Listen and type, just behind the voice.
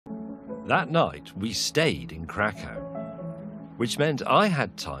That night, we stayed in Krakow, which meant I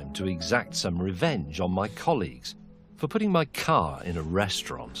had time to exact some revenge on my colleagues for putting my car in a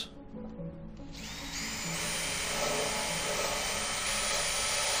restaurant.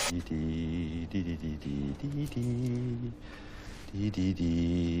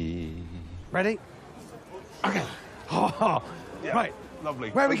 Ready? Okay. Oh, yeah. Right. Lovely.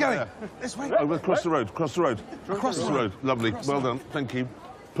 Where are we going? This way? Oh, across the road, across the road. Across the road. Lovely. Across Well the road. done. Thank you.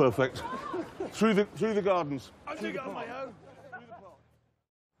 Perfect. Through the gardens. I'm doing it on my own.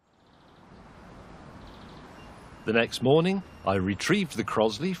 The next morning, I retrieved the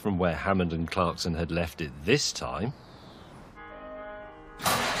Crosley from where Hammond and Clarkson had left it this time.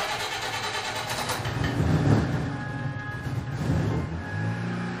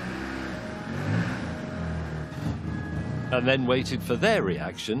 And then waited for their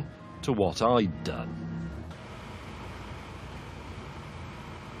reaction to what I'd done.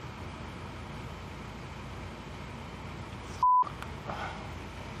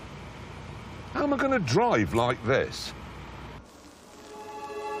 How am I going to drive like this?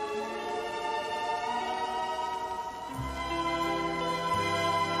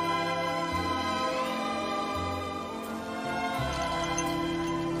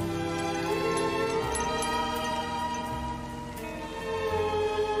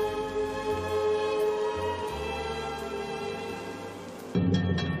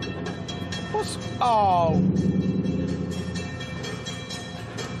 What's... Oh.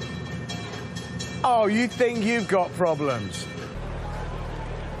 Oh, you think you've got problems?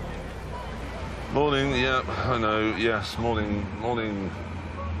 Morning, yeah, I know, yes, morning.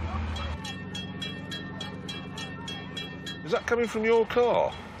 Is that coming from your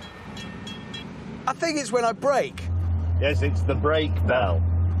car? I think it's when I brake. Yes, it's the brake bell.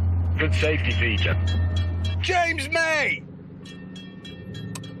 Good safety feature. James May!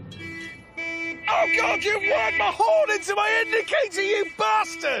 Oh, God, you've wired my horn into my indicator, you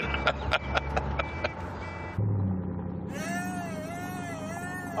bastard!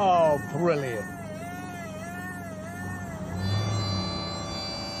 Oh, brilliant.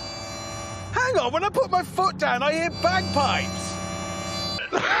 Hang on, when I put my foot down, I hear bagpipes.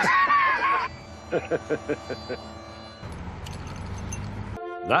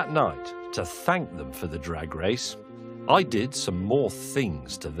 That night, to thank them for the drag race, I did some more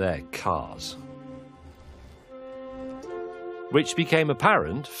things to their cars. Which became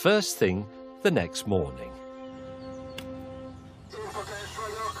apparent first thing the next morning.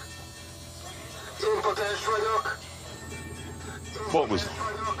 What was it?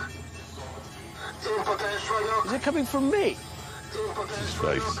 Is it coming from me? His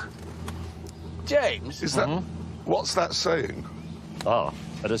face. James? Is that... What's that saying? Ah,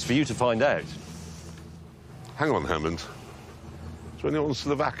 that is for you to find out. Hang on, Hammond. Is there anyone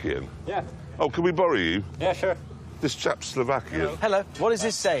Slovakian? Yeah. Oh, can we borrow you? Yeah, sure. This chap's Slovakian. Hello, what is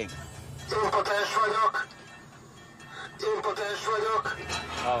this saying?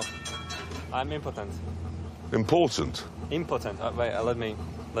 Oh, I'm impotent. Important. Impotent. Wait, let me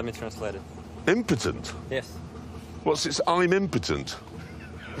translate it. Impotent? Yes. What's it? I'm impotent.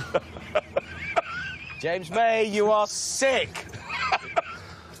 James May, you are sick.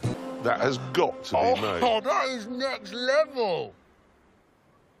 That has got to be made. Oh, that is next level.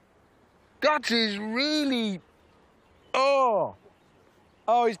 That is really... Oh.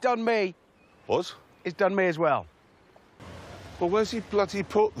 Oh, he's done me. What? He's done me as well. Well, where's he bloody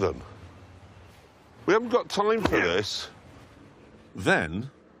put them? We haven't got time for this. Then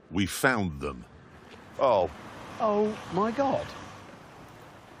we found them. Oh. Oh, my God.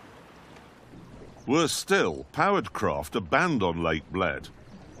 Worse still, powered craft are banned on Lake Bled.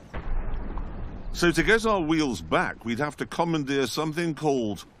 So to get our wheels back, we'd have to commandeer something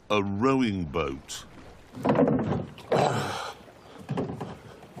called a rowing boat.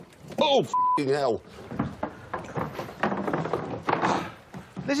 Oh, f***ing hell.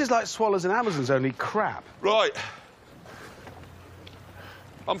 This is like Swallows and Amazons, only crap. Right.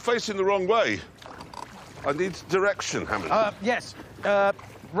 I'm facing the wrong way. I need direction, Hammond. Yes.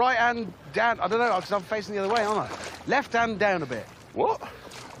 Right hand down. I don't know, because I'm facing the other way, aren't I? Left hand down a bit. What?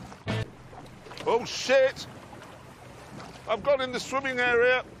 Oh, shit! I've got in the swimming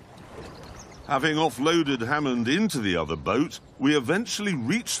area. Having offloaded Hammond into the other boat, we eventually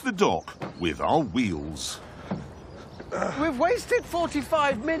reached the dock with our wheels. We've wasted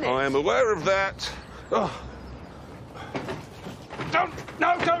 45 minutes. I am aware of that. Oh. Don't,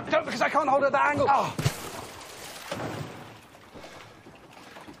 because I can't hold at that angle. Oh.